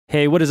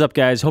Hey, what is up,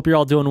 guys? Hope you're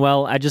all doing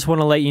well. I just want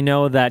to let you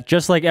know that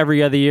just like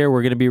every other year,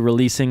 we're going to be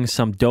releasing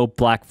some dope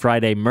Black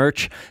Friday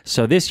merch.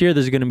 So this year,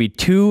 there's going to be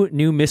 2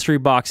 new mystery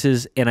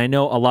boxes, and I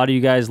know a lot of you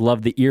guys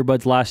loved the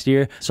earbuds last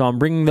year, so I'm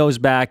bringing those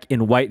back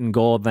in white and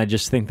gold, and I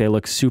just think they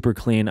look super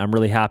clean. I'm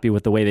really happy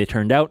with the way they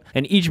turned out.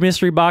 And each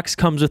mystery box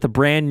comes with a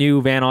brand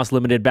new Vanoss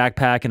limited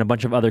backpack and a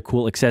bunch of other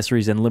cool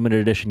accessories and limited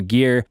edition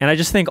gear. And I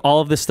just think all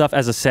of this stuff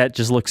as a set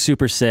just looks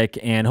super sick,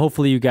 and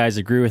hopefully you guys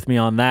agree with me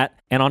on that.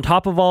 And on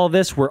top of all of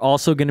this, we're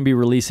also going to be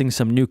releasing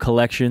some new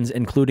collections,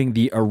 including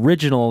the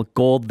original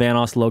gold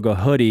Vanoss logo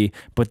hoodie,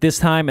 but this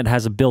time it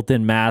has a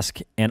built-in mask,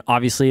 and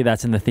obviously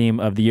that's in the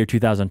theme of the year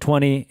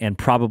 2020 and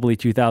probably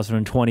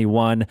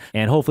 2021,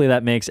 and hopefully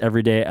that makes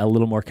every day a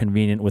little more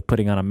convenient with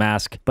putting on a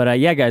mask. But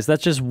yeah, guys,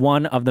 that's just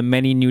one of the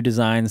many new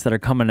designs that are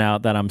coming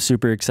out that I'm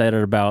super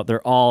excited about.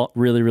 They're all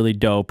really, really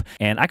dope,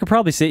 and I could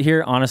probably sit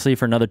here, honestly,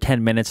 for another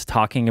 10 minutes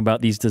talking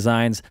about these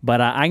designs, but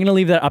I'm going to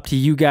leave that up to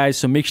you guys,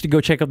 so make sure to go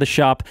check out the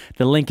shop.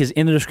 The link is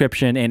in the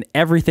description, and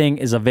everything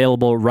is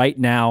available right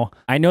now.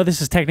 I know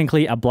this is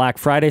technically a Black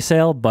Friday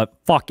sale, but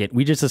fuck it.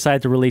 We just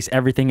decided to release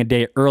everything a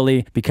day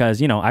early because,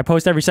 you know, I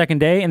post every second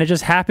day, and it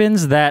just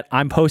happens that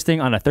I'm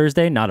posting on a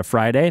Thursday, not a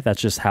Friday.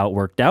 That's just how it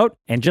worked out.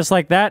 And just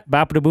like that,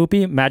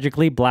 bap-a-da-boopy,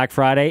 magically, Black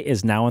Friday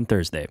is now on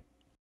Thursday.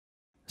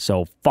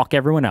 So fuck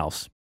everyone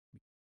else.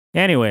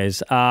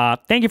 Anyways,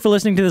 thank you for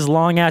listening to this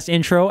long-ass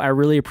intro. I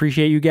really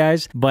appreciate you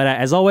guys. But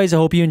as always, I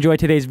hope you enjoyed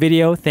today's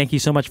video. Thank you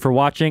so much for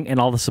watching and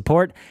all the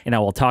support, and I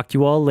will talk to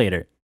you all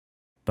later.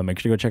 But make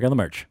sure to go check out the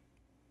merch,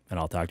 and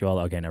I'll talk to you all.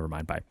 Okay, never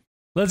mind. Bye.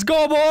 Let's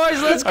go,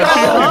 boys! Let's go!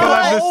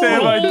 I have the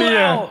same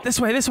idea. This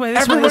way, this way,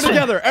 Everyone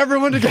together!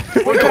 Everyone together!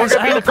 I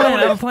have a plan,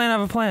 I have a plan, I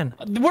have a plan.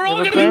 We're all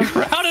gonna be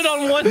crowded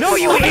on one. No,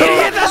 you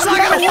idiot! That's not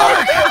gonna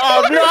work!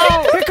 Oh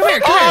no! Here, come here,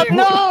 come here!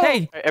 No!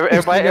 Hey!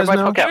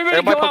 Everybody poke out.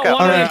 Everybody go out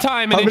one at a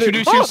time and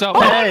introduce yourself.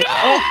 Hey!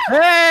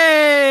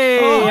 Hey!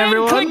 Oh,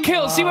 Everyone! click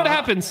kill, see what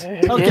happens.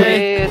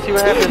 Okay. Yeah, see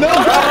what happens.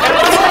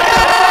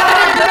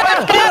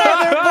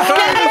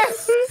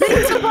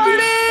 Pizza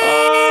party!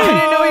 I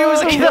didn't know he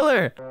was a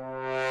killer.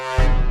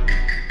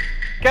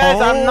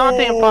 Guys, I'm not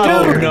the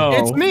imposter. Dude, no.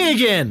 it's me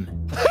again!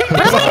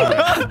 There's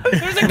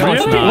a No,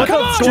 it's ghost. not.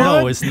 Come on.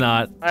 No, it's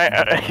not.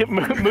 Moo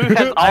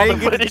has all the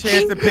footage.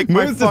 to pick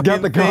my Moose has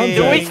got the fucking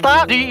Do we thing.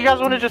 stop? Do you guys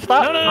want to just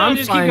stop? No, I'm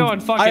just fine. keep going.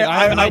 Fuck it.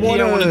 I have an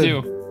idea what to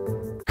do.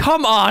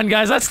 Come on,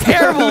 guys, that's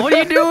terrible. What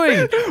are you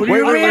doing?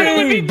 Wait, I thought it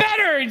would be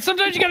better.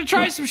 Sometimes you gotta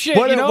try some shit,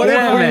 you know?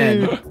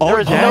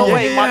 There's no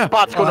way my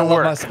spot's gonna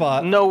work. My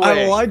spot. No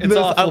way. I like this.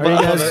 I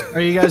love it.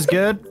 Are you guys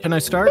good? Can I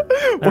start?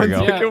 There we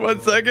go. Yeah.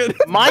 One second.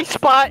 My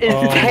spot is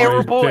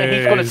terrible, and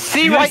he's gonna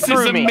see right This is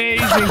through me.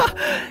 amazing.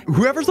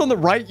 Whoever's on the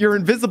right, you're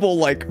invisible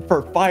like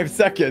for 5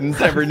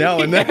 seconds every now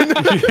and then.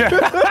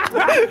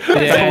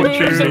 Yeah,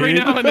 moves every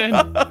now and then.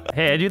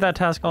 Hey, I do that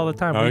task all the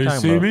time. What Now are you you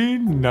talking see about? me?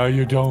 Now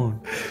you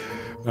don't.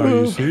 Now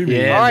you see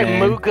me. Yeah. All right,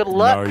 Moo, good Now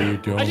luck. you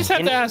don't. I just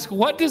have to ask,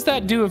 what does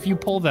that do if you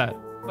pull that?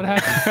 What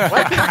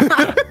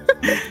happens?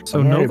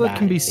 So Nova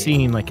can be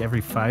seen like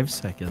every 5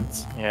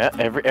 seconds. Yeah,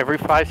 every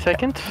 5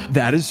 seconds.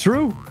 That is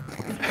true.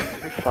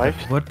 Every 5.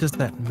 What does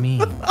that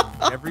mean?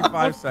 Every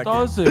 5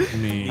 seconds. does it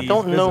mean? I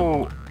don't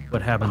know.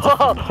 What happens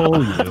if I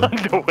pull you? No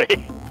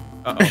way.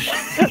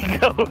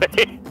 No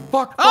way.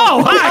 Fuck.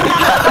 Oh!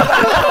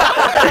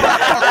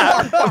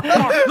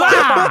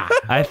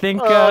 I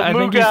think I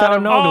think you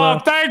found Oh,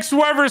 Nogla. thanks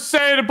whoever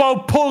said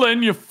about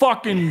pulling, you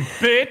fucking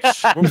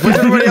bitch. Where's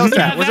everybody else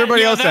at? Where's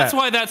everybody else That's at?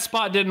 why that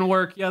spot didn't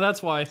work. Yeah,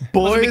 that's why.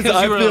 Boys, because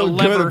I you were a feel good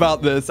lever.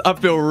 about this. I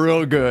feel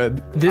real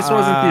good. This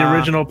wasn't the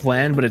original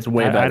plan, but it's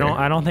way better.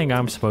 I don't think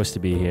I'm supposed to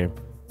be here.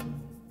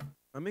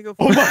 Let me go.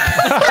 You're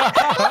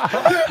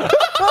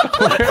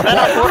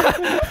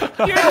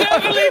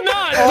definitely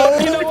not.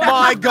 Oh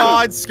my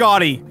God,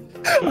 Scotty!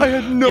 I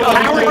had no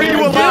How are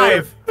you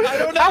alive?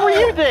 How are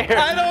you there?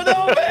 I don't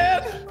know,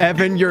 man.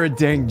 Evan, you're a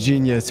dang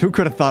genius. Who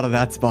could have thought of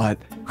that spot?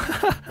 Where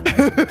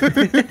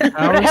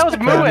the hell's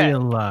Moo at?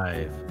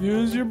 alive?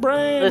 Use your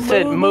brain.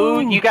 Listen,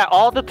 Moo, you got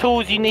all the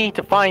tools you need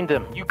to find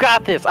them. You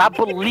got this. I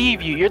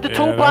believe you. You're the Yeah,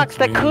 toolbox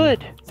that's that me.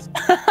 could.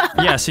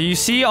 Yeah, so you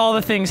see all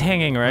the things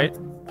hanging, right?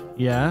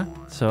 Yeah.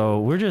 So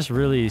we're just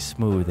really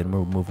smooth and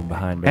we're moving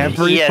behind, baby.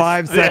 Every Yes.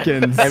 5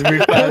 seconds. Every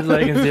 5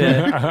 seconds,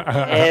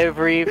 yeah.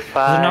 Every 5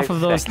 There's enough of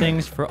those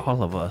seconds. things for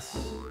all of us.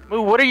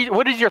 Moo, what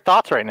is your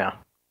thoughts right now?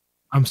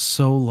 I'm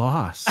so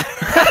lost.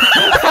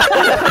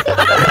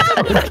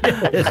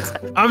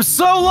 I'm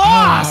so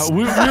lost!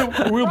 We'll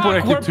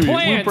break We're it to you. We'll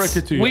plants. break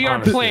it to you. We are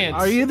honestly. plants.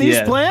 Are you these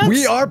plants?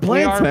 We are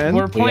plants, man.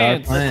 We're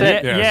plants. That's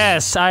it.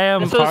 Yes, I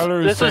am.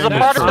 Tyler This is saying a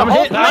part of the that-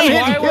 whole I'm That's hitting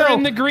plant. why we're kill.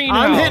 in the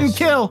greenhouse. I'm hitting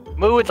kill.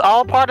 Moo, it's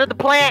all part of the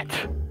plant.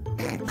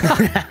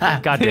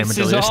 God damn it, This is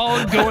Julius.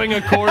 all going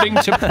according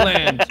to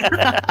plan.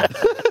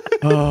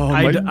 Oh,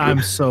 my I'm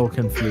so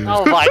confused.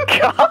 Oh my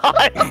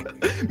god.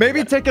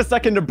 Maybe take a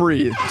second to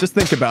breathe. Just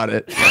think about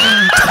it.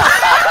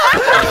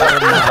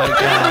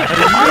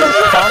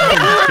 Fucking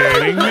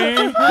kidding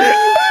me?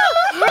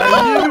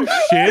 Are you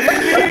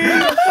shitting me?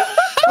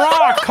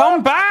 Brock,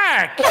 come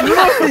back! Brock,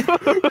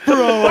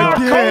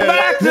 come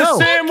back the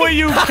same way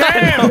you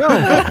came!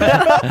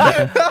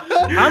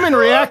 I'm in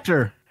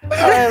reactor.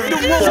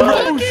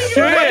 Oh,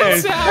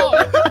 shit!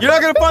 You're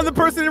not gonna find the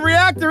person in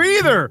reactor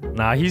either.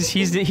 Nah,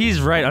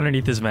 he's right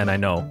underneath this man. I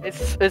know.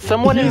 It's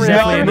someone in He's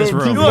definitely reactor. in this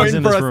moved. room. He's He's waiting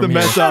in for this us to room.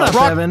 mess Yeah. up.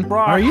 Evan,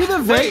 are you the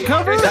vent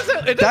cover?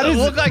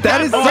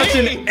 That is such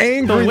an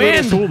angry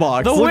wind. little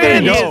toolbox. The Look at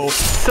him wind. go.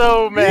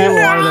 So mad.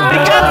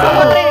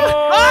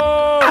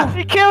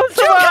 He killed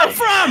somebody.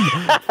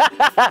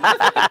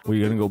 Where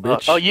you gonna go,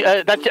 bitch? Oh, you,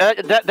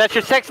 that's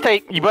your sex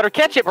tape. You better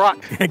catch it,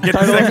 Brock. Get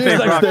the sex tape,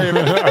 Brock.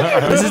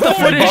 This is the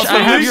footage. I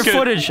have your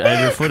footage. I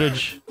have your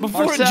footage.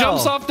 Before Marcel. it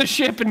jumps off the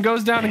ship and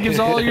goes down and gives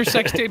all your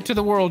sex tape to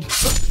the world.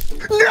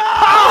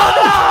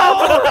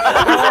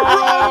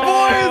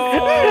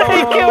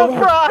 He killed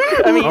Brock.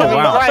 I mean,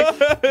 wow. Bryce.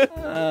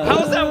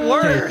 How's that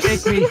work?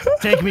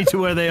 Take me to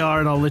where they are,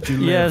 and I'll let you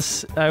live.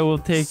 Yes, I will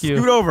take you.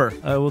 Scoot over.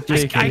 I will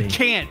take I you.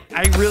 can't.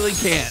 I really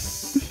can't.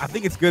 I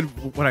think it's good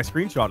when I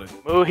screenshot it.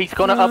 Oh, he's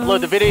gonna upload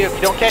the video if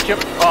you don't catch him.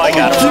 Oh, I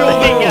got him.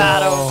 He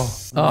got him.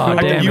 Oh,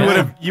 damn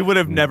You would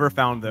have never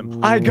found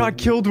them. I got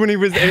killed when he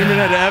was aiming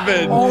at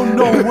Evan. Oh,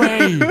 no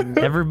way!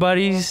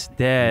 Everybody's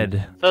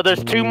dead. So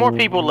there's 2 more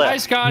people Hi,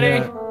 left.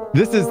 Scotty.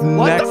 This is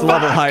next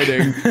level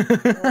hiding.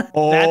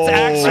 Oh, That's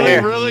actually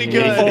Here. really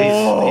good.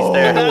 He's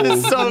there. That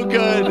is so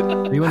good.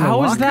 Are you in the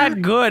How is locker?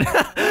 that good?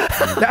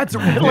 That's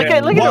Look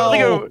at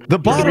Whoa. The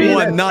bottom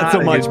one, not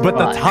so much, but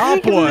the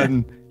top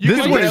one. This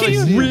can one really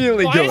is see-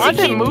 really Why good. does he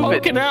didn't keep move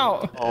it. poking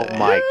out? Oh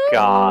my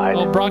god.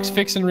 Oh, Brock's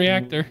fixing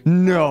reactor.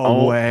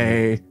 No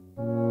way.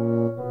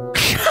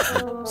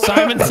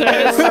 Simon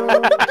says. Wait,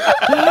 what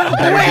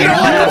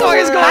the fuck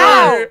is going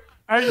on?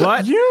 Are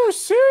What? you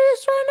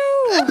serious right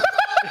now?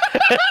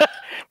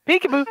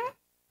 Peekaboo.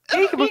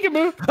 Peekaboo.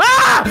 Peekaboo.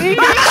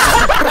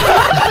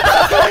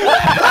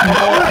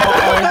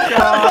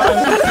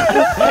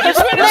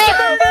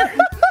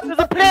 There's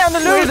a plant on the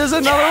Wait, loose. there's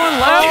another one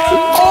left?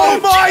 Oh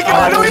my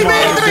god! No, he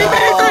made it! He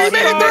made it! He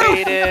made it!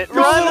 Made it.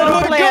 Run,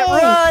 little plant,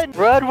 run.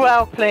 Run,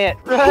 wild plant,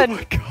 run.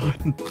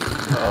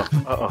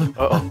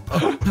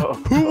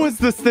 Who was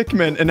the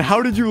stickman and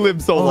how did you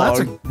live so Oh, long?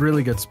 that's a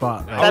really good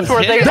spot. That's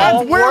where they That's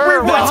all where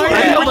were. we went. Wildcat.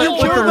 That's where you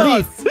With killed the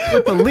us. leaf.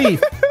 With the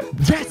leaf.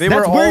 Yes, They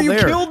that's were where all you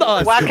there. killed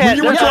us. Wildcat, When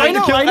you were yeah, trying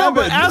to kill I know, Evan.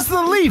 but as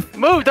the leaf.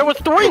 Move, there was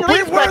 3 We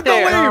leaves were back the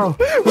there. leaf.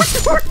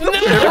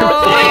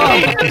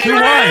 You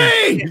won.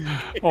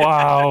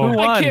 Wow. Who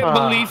I won? can't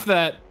believe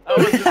that. I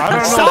don't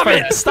know Stop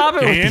if it. Stop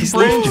it with gained these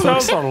brain leaf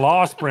cells jokes. or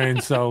lost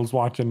brain cells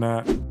watching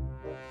that.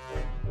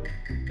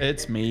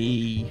 It's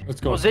me.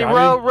 Let's go, Zero,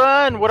 Scotty.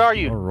 run. What are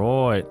you? All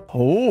right. I'm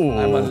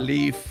a Oh.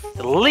 leaf.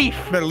 The leaf.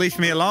 Better leave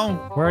me alone.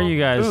 Where are you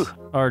guys? Ooh.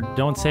 Or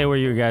don't say where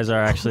you guys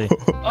are, actually.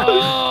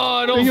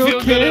 Oh, I don't you feel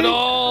good okay? at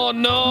all.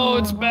 No,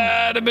 it's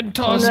bad. I've been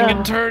tossing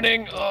and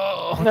turning.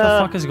 Oh. What the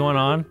fuck is going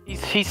on?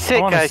 He's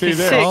sick, wanna guys. see He's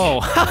this. sick.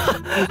 Oh.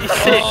 He's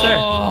sick.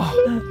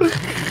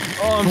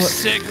 Oh, I'm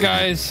sick,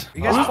 guys.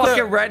 You guys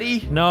fucking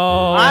ready?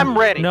 No. I'm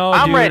ready. No,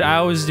 I'm dude. ready. I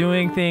was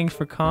doing things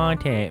for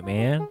content,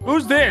 man.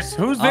 Who's this?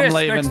 Who's I'm this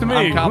leaving. next to me?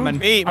 I'm coming.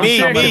 Me, I'm me,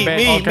 coming, me,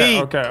 babe.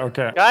 me, Okay, me.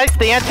 okay. Guys,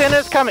 the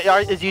antenna's coming.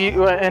 Is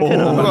you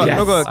antenna? Oh. Look, Yes.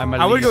 look, I'm a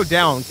I would leaf. go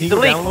down. Can you The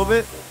go leaf. down a little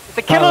bit?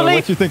 The killer Tyler, leaf.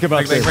 what you think about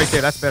Like this? right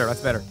there. That's better. That's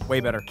better. Way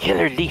better.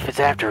 Killer leaf is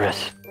after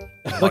us.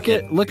 Look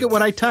at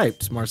what I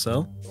typed,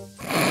 Marcel.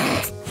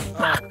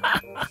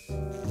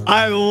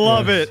 I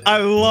love it. I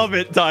love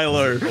it,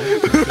 Tyler.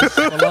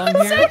 Along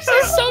here. This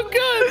is so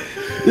good.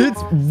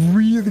 It's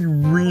really,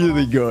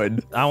 really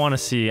good. I want to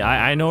see.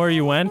 I know where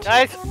you went.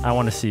 Guys, I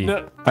want to see.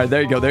 All right,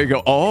 there you go. There you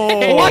go.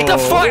 Oh. What the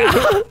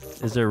fuck?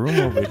 Is there room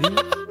over here?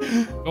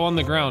 Go on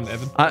the ground,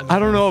 Evan. I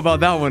don't know about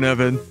that one,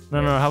 Evan.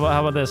 No. How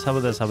about this? How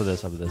about this? How about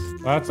this? How about this?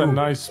 That's a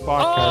nice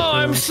spot, Oh, Captain.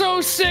 I'm so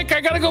sick. I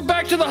gotta go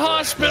back to the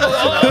hospital.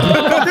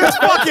 Oh, Just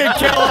fucking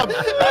kill him.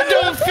 I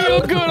don't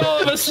feel good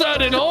all of a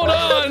sudden. Hold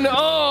on.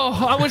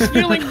 Oh, I was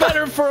feeling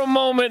better for a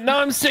moment. Now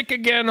I'm sick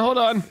again. Hold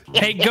on.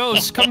 Hey,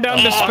 Ghost, come down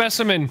to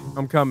Specimen.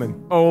 I'm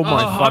coming. Oh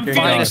my I'm fucking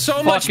feeling god.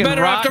 so much Fucking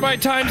better rock. after my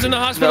times in the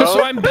hospital, No.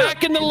 so I'm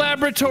back in the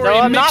laboratory No,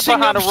 I'm not mixing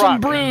behind up a some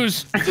rock.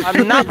 brews.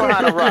 I'm not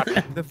behind a rock.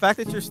 The fact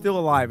that you're still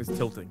alive is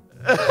tilting.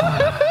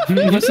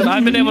 Listen,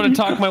 I've been able to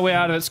talk my way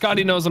out of it.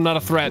 Scotty knows I'm not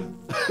a threat.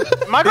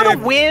 Am I gonna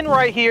win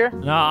right here?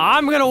 No,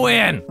 I'm gonna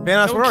win.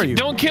 Vanos, where are you?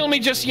 Don't kill me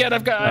just yet.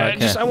 I've got.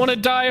 Okay. I want to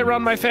die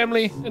around my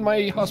family in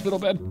my hospital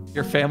bed.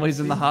 Your family's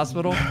in the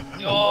hospital.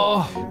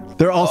 Oh,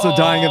 They're also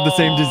dying of the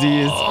same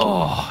disease.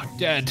 oh,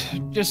 dead.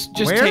 Just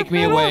Where? take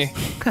me away.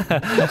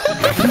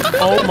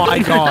 Oh my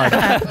god.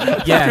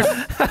 Yes.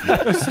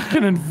 It's like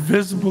an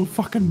invisible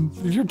fucking.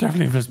 You're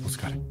definitely invisible,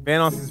 Scotty.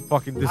 Vanos is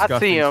fucking disgusting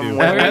see him. too.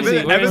 Where is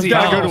he? Where is Evan's he?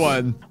 got a Oh. good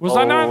one. Was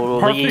I not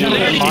Holy perfectly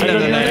reminded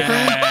of that?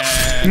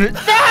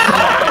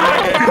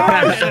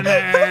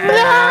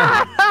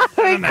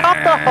 He Hey,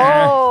 cut the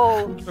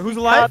hole. Who's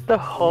alive? Cut the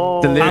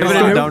hole. The latest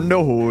Evan- down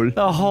the hole.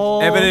 The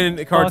whole Evan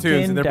and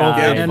cartoons, and they're both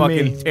fucking gonna died.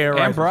 fucking And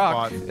terrorize And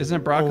Brock. the spot.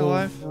 Isn't Brock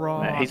alive?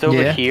 He's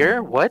over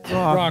here. What?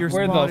 Brock, your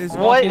where spot the is- fuck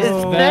What is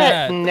is that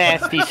that?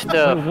 nasty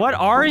stuff? What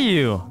are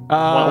you?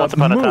 Once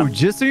upon a Moo, time.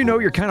 just so you know,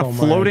 you're kind of Oh, my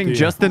floating idea.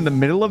 just in the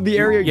middle of the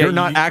area. Yeah, you're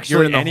not you're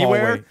actually in the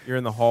anywhere. hallway. You're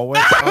in the hallway.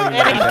 And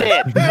he's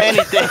dead. And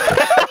he's dead.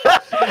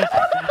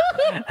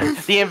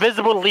 The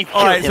invisible leaf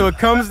killed All right, him. so it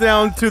comes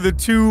down to the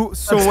two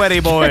sweaty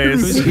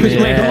boys. Where's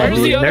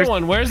the other There's-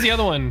 one? Where's the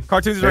other one?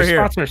 Cartoons is right here.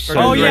 spots are so- Oh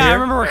Cartoons yeah, right I here.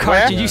 remember a Where?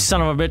 cartoon. You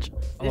son of a bitch.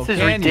 This is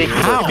Candy.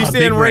 ridiculous. If you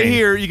stand right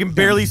here, you can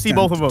barely see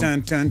both of them.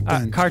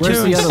 Where's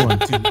Cartoons. the other one?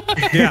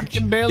 You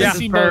can barely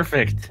see both.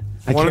 Perfect.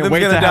 I One of can't them's wait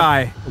gonna to have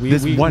die.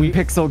 this one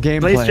pixel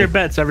gameplay. Place your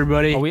bets,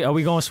 everybody. Are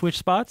we going to switch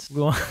spots?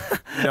 No,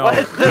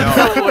 There's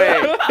no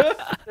way.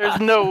 There's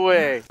no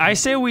way. I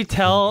say we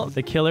tell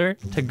the killer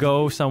to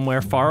go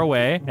somewhere far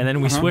away, and then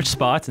we switch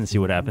spots and see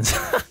what happens.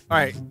 All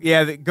right,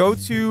 yeah, go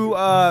to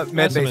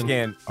medbay Specimen.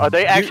 scan. Are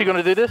they actually going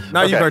to do this?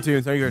 Not you Okay.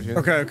 cartoons, not you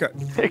cartoons.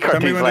 Okay.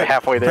 Cartoon's like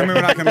halfway there. Tell me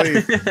when I can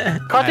leave.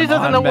 Cartoon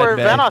doesn't know where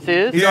Vanos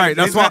is. He's all right,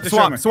 now he's gonna have swap, to show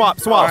swap, me. swap,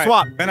 swap, All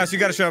swap. right. Vanos, you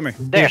gotta show me.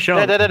 There. show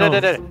him.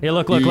 There. Hey,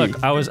 look.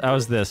 I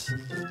was this.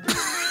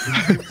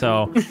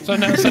 So So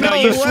now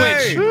you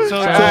switch.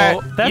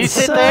 So that's You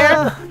sit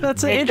there.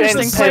 That's an and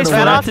interesting sit place for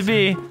Vanos. that to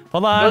be.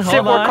 Hold on, Let's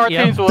sit where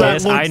cartoons will.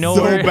 Yes, I know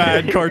so where.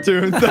 bad,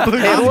 cartoons. That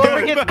looks And so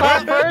whoever gets bad.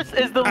 caught first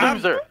is the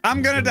loser.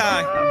 I'm gonna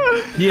die.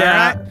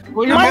 Yeah.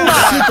 All You might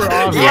not. Super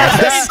obvious.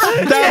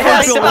 That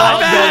looks a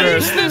lot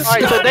better. All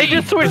right, so they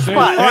just switched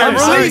spots. All right,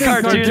 Sorry, release.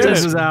 cartoons.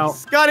 Cartoons is out.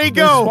 Scotty,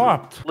 go.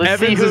 Swapped. Let's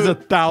see Evans is who,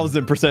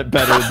 1,000%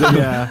 better than,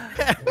 Yeah.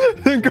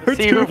 than cartoons.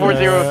 see who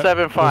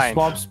 407 We finds.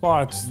 swap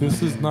spots.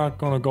 This is not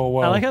gonna go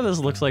well. I like how this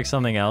looks like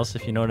something else,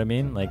 if you know what I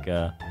mean. Like,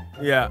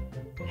 Yeah.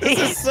 This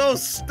is so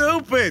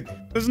stupid.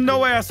 There's no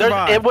way I There's,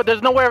 survive.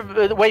 there's nowhere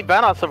way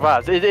Vanos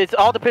survives. It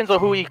all depends on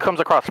who he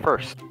comes across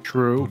first.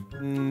 True.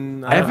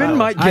 Evan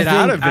might get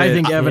out of it. I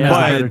think Evan has a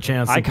better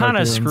chance. I than kind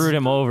of Cartoons. screwed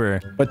him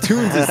over. But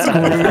Toons is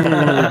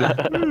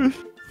screwed.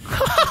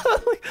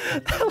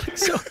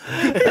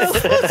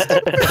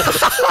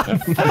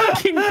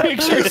 fucking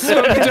picture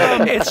so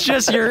dumb. It's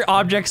just your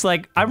objects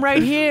like, I'm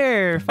right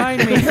here.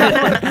 Find me.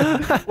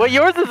 Well,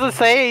 yours is the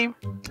same.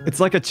 It's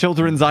like a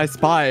children's I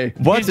Spy.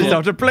 What is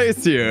out of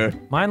place here?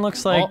 Mine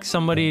looks like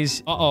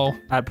somebody's Uh-oh.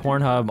 at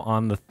Pornhub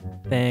on the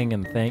thing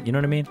and thing. You know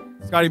what I mean?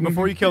 Scotty,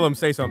 before you kill him,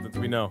 say something so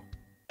we know.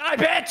 Die,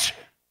 bitch!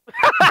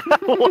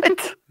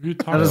 What? That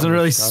doesn't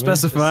really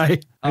specify.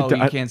 Oh,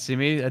 you can't see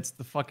me? That's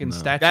the fucking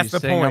statue That's the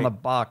sitting on point. the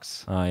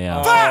box. Oh, yeah.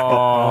 I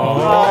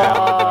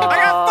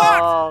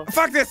got fucked.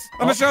 Fuck this.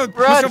 I'm gonna show.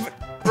 Run!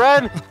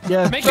 Run!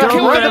 Yeah. Make him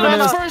kill run to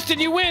Vanos Vanos. first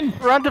and you win.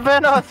 Run to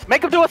Vanos.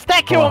 Make him do a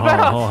stack kill on Hold on,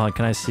 Vanos. hold on.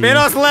 Can I see?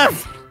 Thanos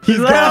left. He's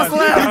gone.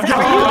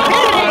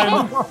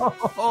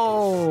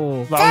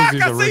 Oh. Fuck!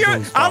 I see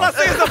you. All I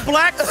see is a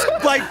black,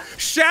 like,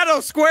 shadow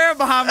square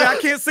behind me. I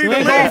can't see You the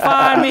ain't gonna leaf.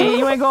 find me.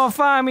 You ain't gonna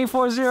find me,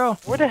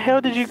 4-0. Where the hell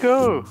did you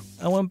go?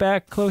 I went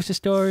back close to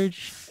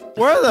storage.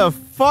 Where the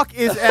fuck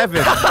is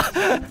Evan?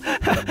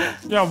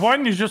 Yeah, why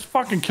didn't you just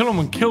fucking kill him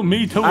and kill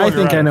me too? I while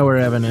think you're I at know where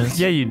Evan is.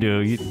 Yeah, you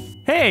do.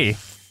 Hey,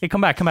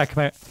 come back.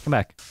 What?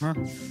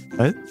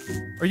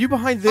 Are you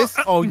behind this?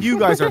 Oh, you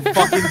guys are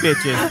fucking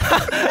bitches.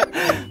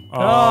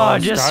 Oh,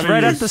 just Scotty,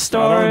 right at the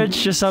storage,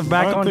 just up I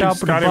back don't on think top of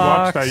the Scotty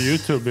box. watched that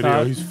YouTube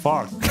video. He's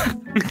fucked.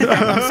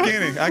 I'm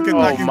skinny. I can.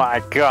 Oh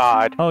my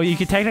god. Oh, you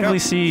could technically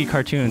see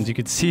cartoons. You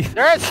could see.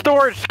 They're at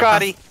storage,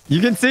 Scotty. You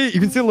can see a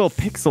little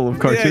pixel of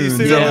Yeah, you cartoons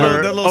see that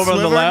over, little over on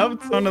the sliver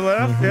left. On the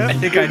left, yeah. I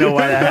think I know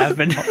why that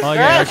happened. Okay,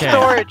 at okay.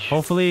 storage.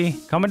 Hopefully,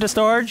 come into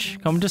storage.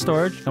 And Not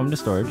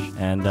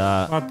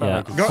that I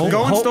yeah. can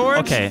Go in storage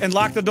Okay. and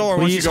lock the door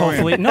once you Please, go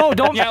hopefully. in. No,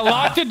 don't. Yeah,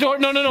 lock the door.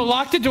 No,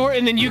 lock the door,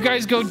 and then you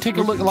guys go take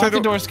a look. Lock the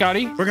door, Scotty.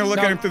 We're gonna look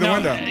at him through the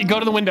window. Go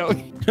to the window.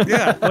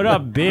 Yeah. What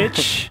up,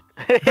 bitch?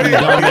 You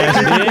dumbass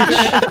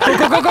bitch.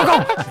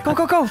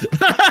 Go.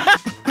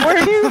 Where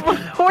are you?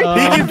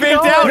 He can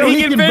vent out.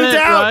 He can vent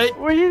out. Right?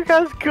 Where are you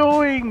guys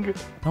going?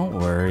 Don't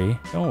worry.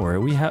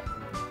 We have.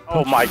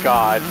 Oh my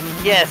god.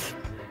 Yes.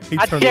 He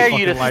I turned the dare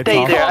you to fucking lights stay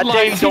off. there. I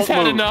dare you He's don't had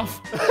move. enough.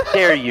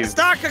 Dare you.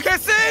 Stock, I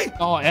can't see.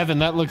 Oh, Evan,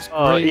 that looks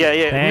Oh great.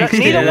 yeah. Thanks,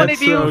 Neither dude. one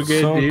That's of you. so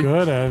good, So dude.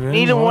 good, Evan.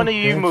 Neither one of Oh,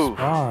 you good move.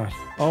 spot.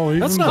 Oh,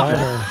 even not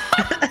better.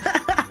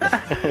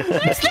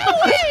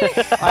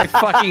 I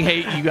fucking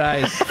hate you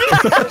guys.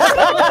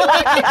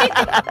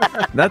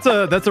 That's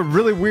a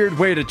really weird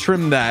way to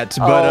trim that,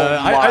 but Oh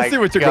I my see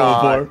what you're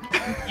God. going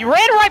for. You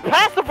ran right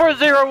past the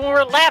 4-0 when we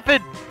were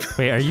laughing.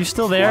 Wait, are you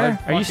still there?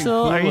 Are you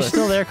still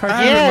there,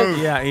 cartoon? Yeah. haven't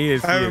moved. Yeah, he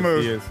is. I haven't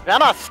moved. He is.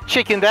 Vanos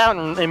chickened out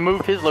and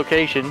moved his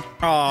location.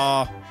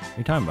 Aw. What are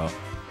you talking about?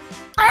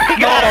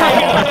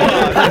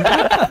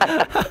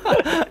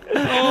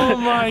 Oh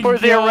my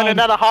 4-0 god. running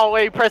down the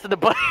hallway pressing the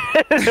button.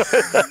 I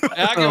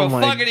don't give a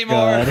fuck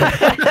anymore.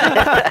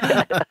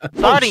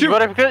 Starting.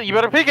 shoot. You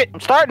better pick it. I'm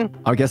starting.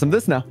 I guess I'm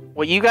this now.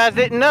 What you guys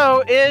didn't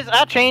know is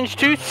I changed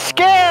to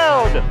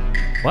Scaled.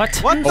 What?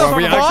 What the Are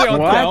we actually on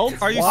fuck?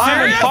 12? Are you I'm an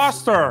serious?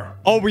 imposter.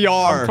 Oh, we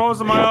are. I'm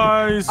closing my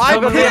eyes. I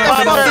Never picked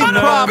mind. a fucking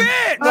prop.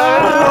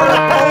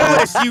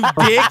 Polish, you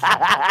dick.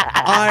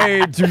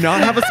 I do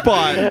not have a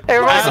spot.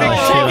 Everybody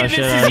Oh, pick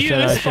shit, this is you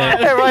this spot.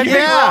 Everybody pick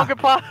Yeah.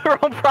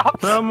 wrong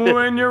props. Tell me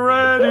when you're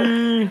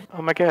ready.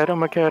 Oh my god, oh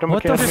my god, oh my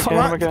What god, the oh fuck? my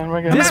god, oh my god, oh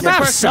my god. This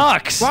map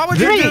sucks. Why would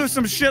you do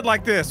some shit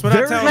like this without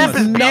There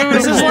telling map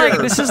us? is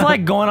beautiful. This is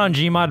like going on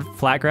Gmod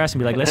Flatgrass and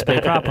be like, let's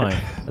play prop hunt.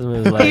 That's what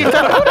it was like. Who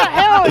the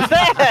hell is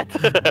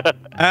that?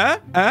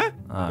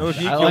 No,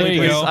 he I killed like me.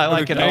 it. I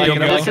like it. I like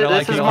it. I This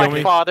like is it.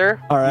 my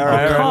father. All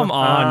right. Come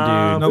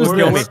on, No, dude. go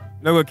kill me.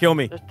 No, go kill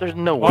me. There's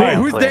no Wait, way. I'm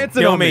who's playing.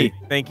 dancing Kill on me. me?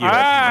 Thank you.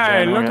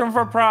 Hey, looking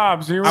for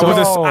props. Here we I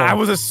go.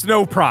 was a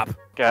snow prop.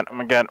 God, oh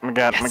my god, oh my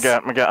god, oh my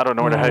god, oh my god. I don't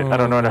know where to hide. I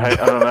don't know where to hide.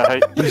 I don't know where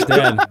to hide. He's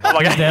dead. Oh my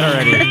He's god. dead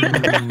already.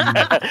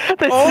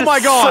 This Oh my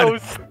is God.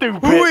 so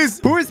stupid.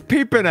 Who is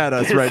peeping at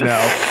us right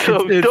now?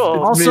 So dumb.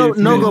 Also,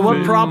 Noga,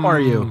 what prop are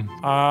you?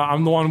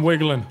 I'm the one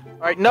wiggling.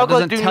 All right,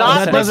 Nogla, do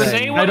not that doesn't-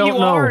 Say I what don't you know.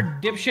 are,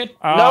 dipshit.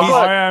 No, look.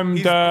 I am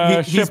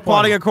the He's ship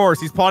plotting one. a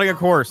course. He's plotting a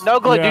course.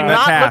 Nogla, Yeah. do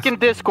not Pass. look in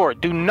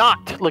Discord. Do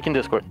not look in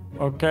Discord.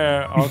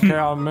 Okay,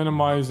 I'll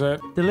minimize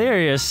it.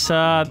 Delirious.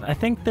 I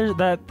think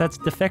that's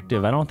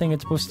defective. I don't think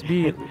it's supposed to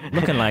be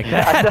looking like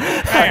that.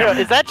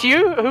 Is that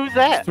you? Who's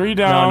that? 3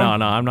 down.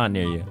 No, I'm not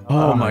near you.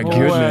 Oh my Who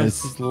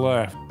goodness. is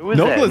left. Who is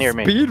that near Nobla's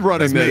me? speed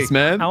running me. this,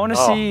 man. I want to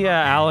Oh. see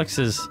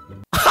Alex's.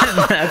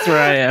 That's where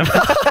I am.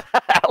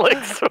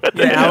 Alex.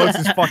 Yeah, Alex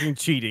is fucking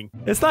cheating.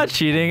 It's not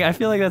cheating. I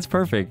feel like that's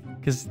perfect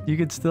because you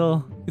could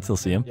still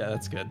see him. Yeah,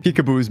 that's good.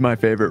 Peekaboo's my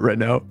favorite right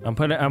now. I'm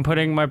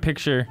putting my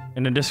picture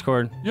in the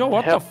Discord. Yo,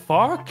 what the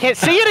fuck? Can't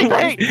see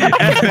anything. I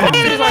can't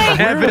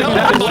see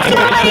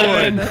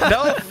anything.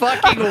 No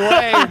fucking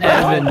way,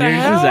 Evan, yours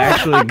is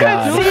actually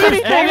God. See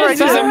anything right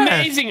This is now.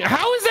 amazing.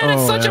 How is that at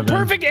such a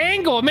perfect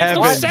angle? It makes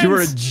no Evan, sense.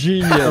 you're a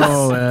genius.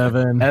 Oh,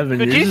 Evan. Evan,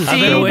 Did yours you is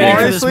see- so waiting good.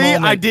 for this Honestly,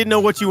 moment. I didn't know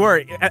what you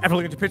were. After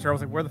looking at your picture, I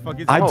was like, where the fuck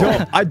is he? I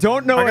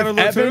don't know I gotta if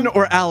look Evan too.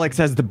 or Alex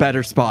has the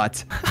better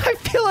spot. I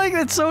feel like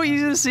it's so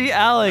easy to see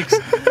Alex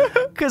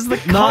because the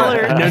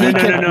color.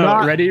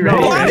 No. Ready? No,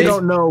 I ready?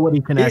 don't know what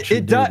he can actually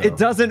It do. it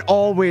doesn't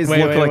always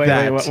look like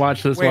that.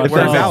 Watch this. Wait, Watch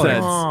where's this. Alex?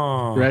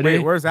 Oh. Ready? Wait,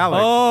 where's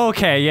Alex? Oh,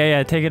 okay.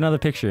 Yeah. Take another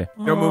picture.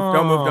 Don't move,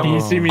 don't move, don't Can you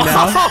move. see me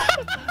now?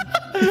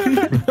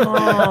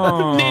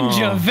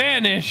 Ninja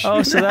vanish.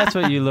 Oh, so that's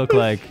what you look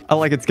like. I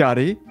like it,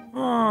 Scotty.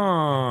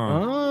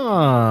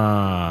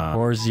 Ah.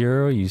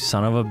 4-0, you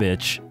son of a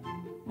bitch.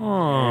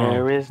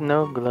 There is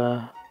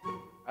Nogla.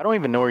 I don't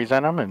even know where he's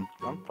at. I'm a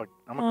ghost.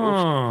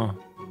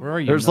 Where are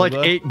you? There's like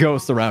Nova? 8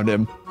 ghosts around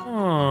him.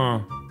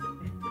 Oh.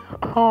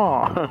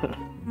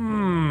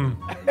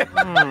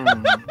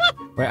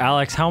 Wait,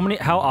 Alex,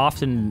 how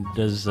often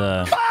does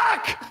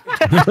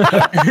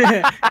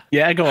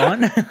Yeah, go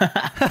on.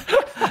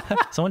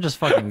 someone just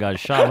fucking got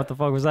shot? What the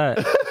fuck was that?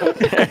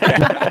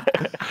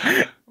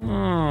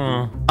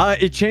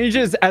 It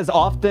changes as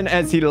often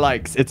as he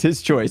likes. It's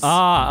his choice.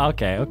 Ah,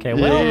 okay.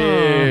 Well,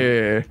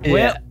 Yeah.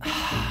 well,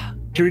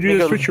 Should we do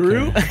this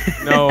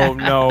switcheroo? No.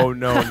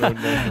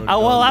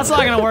 well, that's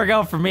not gonna work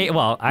out for me.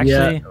 Well,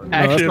 actually,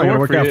 Actually, not gonna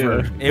work out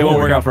you. It won't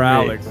work out for me.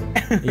 Alex.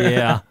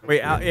 yeah.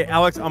 Wait,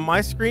 Alex, on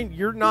my screen,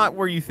 you're not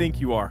where you think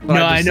you are. No,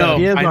 I know.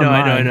 He is I on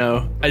mine.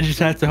 know. I just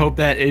have to hope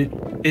that it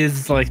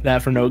is like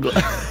that for Nogla.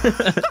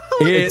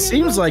 It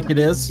seems like it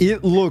is.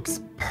 It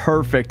looks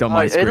perfect on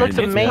my It screen. looks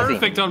amazing.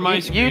 perfect on my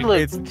You screen. look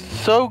It's-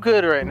 so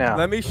good right now.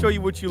 Let me show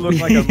you what you look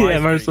like on my Yeah,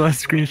 screen. Marcel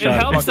has It screenshot.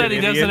 helps that fucking he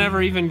doesn't idiot.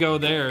 ever even go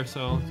there,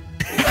 so.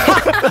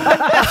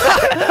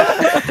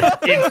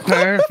 It's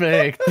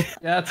perfect. Yeah,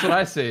 that's what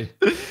I see.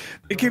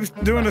 He keeps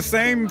doing the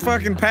same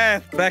fucking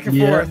path back and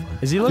Yeah. forth.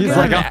 Is he looking He's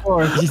like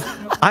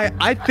like,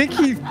 I think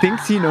he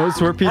thinks he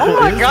knows where people Oh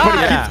my is, God. but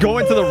he keeps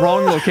going to the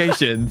wrong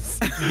locations.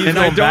 He's and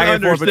I going back don't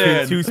and forth between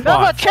understand. two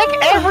Nogla, spots. check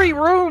every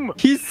room.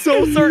 He's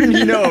so certain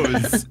he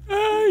knows.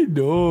 I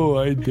know.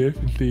 I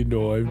definitely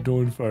know. I've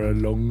known for a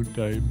long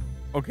time.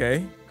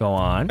 Okay. Go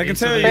on. I can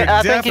tell Hey, you're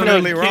I think he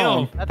definitely knows.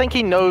 wrong. I think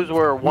he knows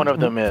where one of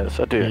them is.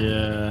 I do.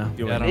 Yeah.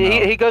 I don't know.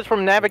 He goes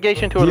from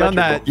navigation to Beyond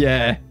electrical. that,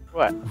 yeah.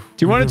 What?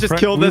 Do you want to just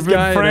kill this We've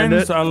guy been and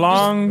end friends it? a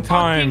long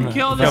time. Fucking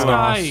kill this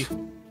Vanos. guy.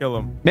 Kill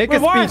him. Make a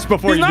speech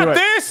before He's you do not it.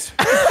 this.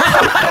 Wait,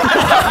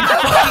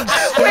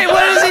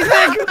 what does he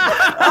think?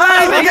 What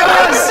do you think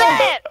I was?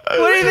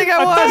 What do you think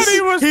I I thought was?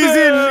 he was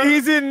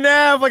He's in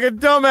nav like a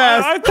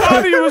dumbass. I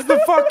thought he was the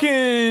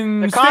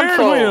fucking The steering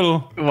console.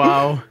 wheel.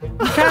 Wow.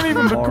 You can't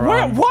even.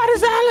 What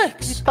is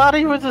Alex? Thought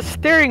he was a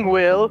steering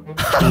wheel.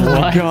 Oh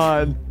my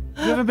god.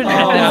 You haven't been It's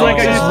like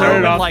I just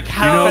started off. like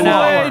half an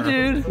hour,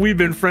 dude. We've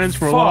been friends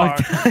for a long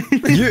Fuck.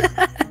 time.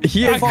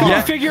 He I is couldn't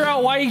yet. figure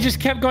out why he just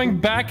kept going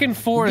back and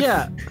forth.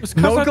 Yeah.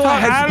 Nogla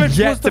has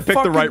yet to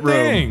pick the right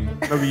room.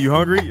 Are you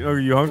hungry? Are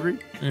you hungry?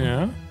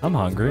 Yeah. I'm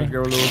hungry.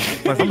 Grab a little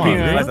slice I'm of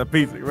pizza. hungry. Slice of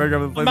pizza.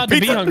 I'm about to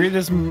be hungry.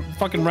 This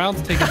fucking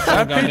round's taking so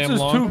That goddamn pizza's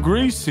long. too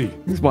greasy.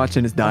 He's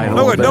watching his diet. a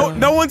No, little bit.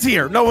 no one's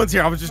here. No one's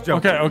here. I was just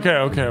joking.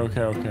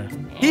 Okay.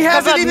 He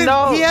hasn't even.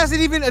 no? He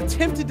hasn't even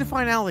attempted to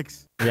find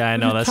Alex. Yeah, I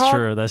know. That's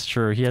true. That's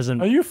true. He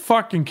hasn't. Are you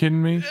fucking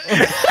kidding me?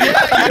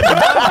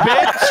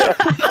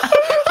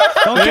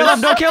 Don't kill him.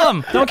 Don't kill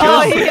him. Don't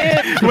kill him. Wait.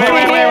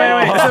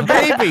 It's a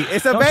baby.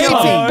 It's a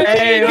baby.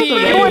 Baby!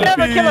 You would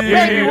never kill a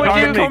baby, would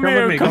you?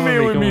 Come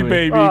here with me,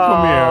 baby.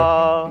 Come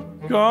here.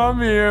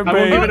 Come here, baby. I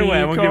won't give it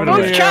away. I won't give it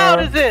away. Whose child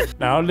is this?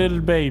 Now,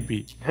 little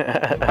baby. All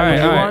right,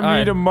 You all want right.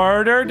 me to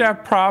murder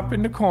that prop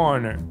in the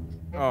corner?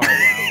 Oh,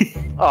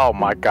 Oh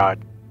my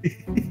god.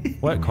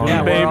 What corner?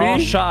 Yeah, we're all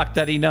baby. shocked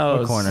that he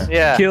knows. What corner?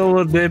 Yeah.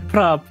 Kill the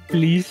prop,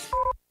 please.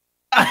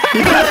 Fuck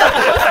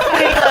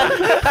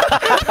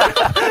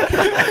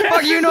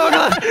you,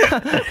 Nogla.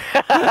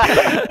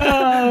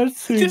 Oh,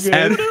 it's too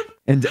good.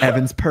 And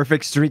Evan's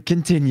perfect streak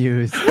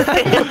continues.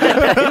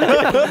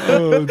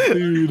 oh,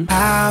 dude.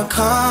 How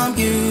come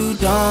you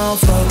don't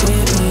fuck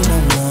with me no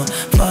more?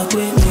 Fuck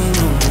with me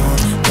no more,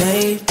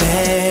 baby.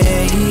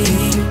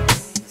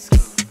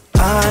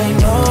 I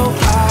know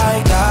I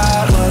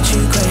got what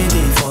you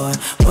craving for,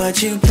 what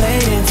you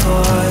paying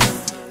for.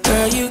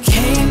 Girl, you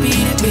can't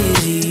beat it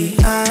busy.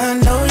 I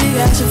know you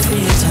got some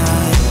free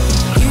time.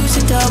 Used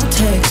to double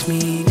text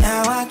me.